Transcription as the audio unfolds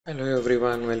Hello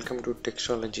everyone, welcome to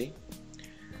Textology.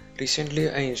 Recently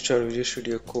I installed Visual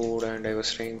Studio Code and I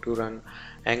was trying to run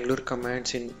Angular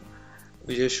commands in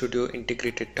Visual Studio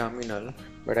Integrated Terminal,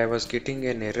 but I was getting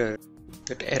an error.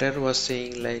 That error was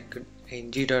saying like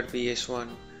ng.ps1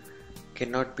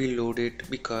 cannot be loaded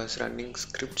because running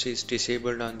scripts is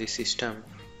disabled on the system.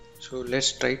 So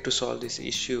let's try to solve this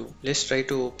issue. Let's try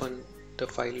to open the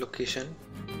file location.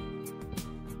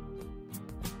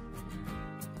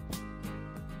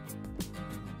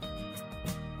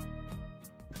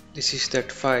 This is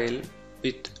that file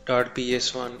with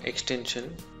 .ps1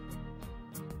 extension.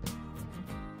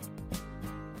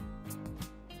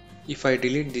 If I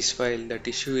delete this file, that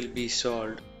issue will be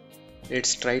solved.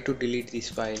 Let's try to delete this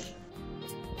file.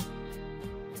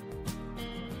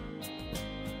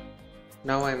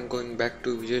 Now I am going back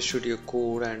to Visual Studio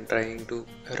Code and trying to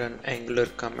run Angular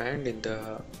command in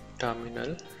the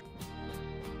terminal.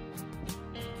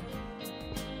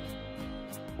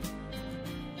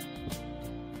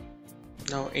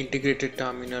 Now integrated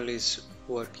terminal is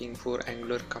working for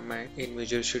Angular command in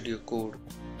Visual Studio Code.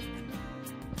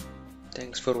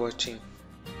 Thanks for watching.